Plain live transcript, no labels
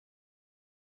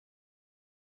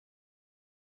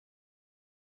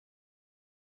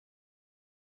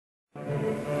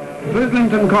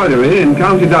Frislington Colliery in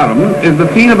County Durham is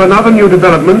the scene of another new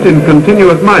development in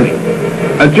continuous mining,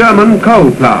 a German coal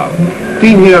plough,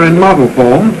 seen here in model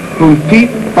form, whose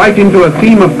teeth bite into a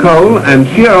seam of coal and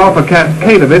shear off a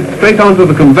cascade of it straight onto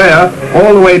the conveyor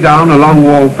all the way down a long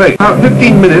wall face. About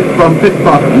 15 minutes from pit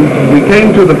bottom, we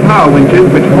came to the power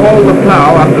winches which haul the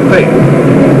plough up the face.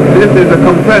 This is a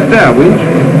compressed air winch.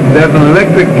 There's an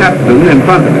electric capstan in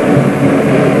front of it.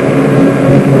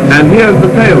 And here's the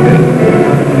tailgate.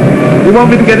 You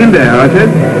want me to get in there, I said.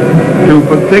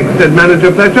 2'6", said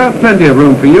Manager Fletcher. Plenty of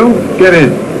room for you. Get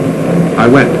in. I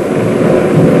went.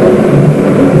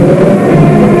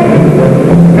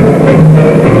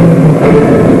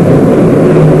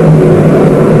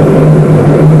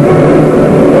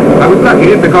 I was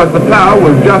lucky because the plough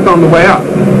was just on the way up,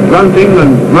 grunting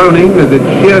and groaning as it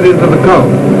sheared into the coal.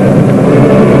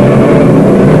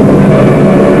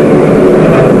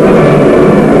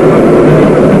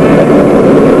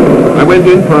 I went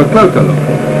in for a closer look.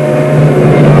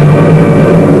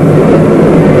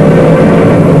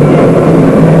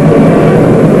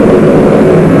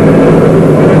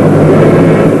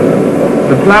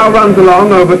 The plough runs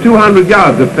along over 200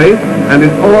 yards of face, and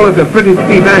it's all at a pretty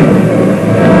steep angle.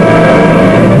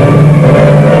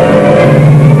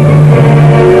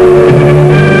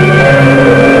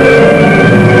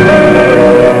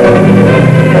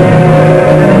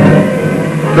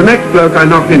 The next bloke I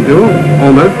knocked into,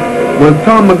 almost, was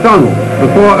Tom MacDonald, the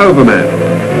four-overman,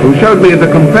 who showed me the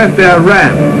compressed air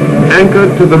ram,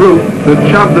 anchored to the roof that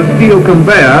shoved the steel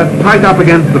conveyor tight up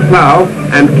against the plough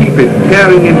and keep it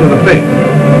tearing into the face.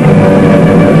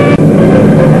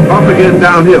 Off again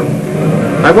downhill.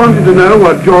 I wanted to know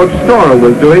what George Storer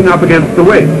was doing up against the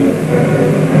waist.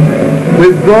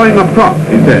 Withdrawing a prop,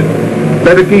 he said.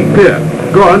 Better keep clear.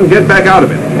 Go on, get back out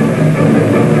of it.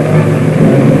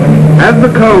 As the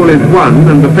coal is won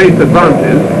and the face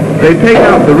advances, they take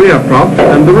out the rear props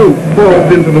and the roof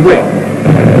falls into the waist.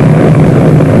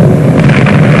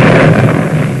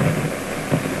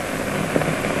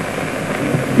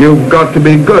 You've got to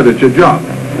be good at your job.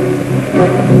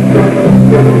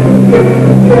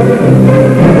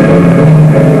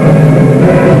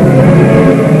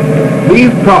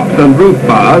 These props and roof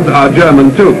bars are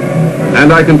German too,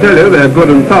 and I can tell you they're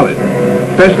good and solid,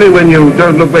 especially when you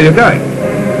don't look where you're going.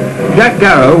 Jack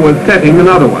Garrow was setting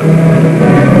another one.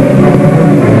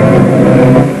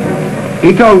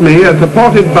 He told me a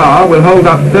supported bar will hold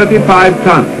up 35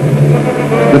 tons.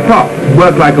 The props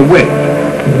work like a wedge.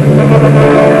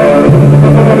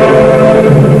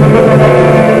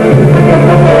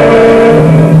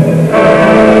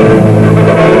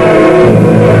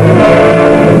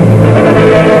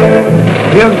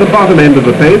 Here's the bottom end of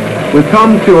the face, with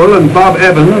Tom Sewell and Bob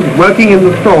Evans working in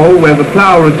the stall where the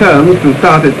plough returns to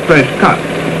start its fresh cut.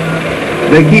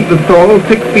 They keep the stall 6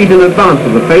 feet in advance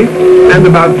of the face and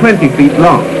about 20 feet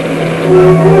long.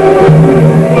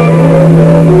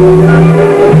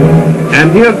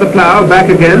 And here's the plough back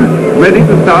again, ready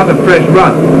to start a fresh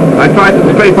run. I tried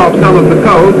to scrape off some of the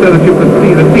coal so that you could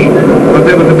see the teeth, but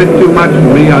there was a bit too much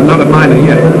for me. I'm not a miner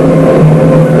yet.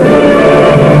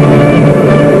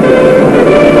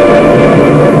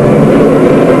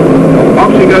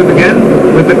 Off she goes again,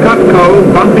 with the cut coal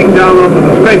bumping down onto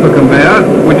the scraper conveyor,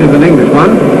 which is an English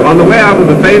one, on the way out of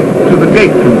the face to the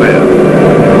gate conveyor.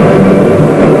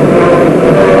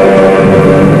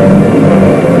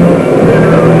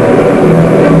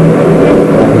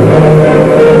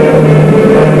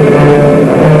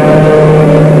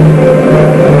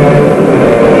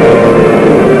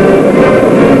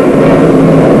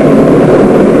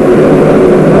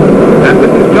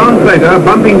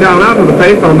 Bumping down out of the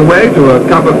face on the way to a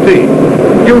cup of tea.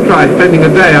 You try spending a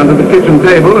day under the kitchen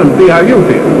table and see how you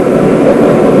feel.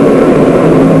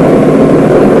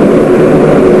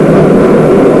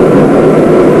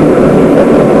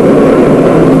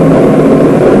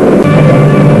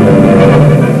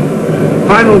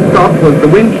 Final stop was the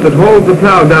winch that hauls the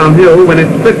plough downhill when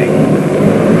it's splitting.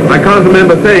 I can't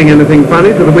remember saying anything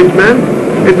funny to the winchman.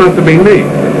 It must have been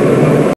me.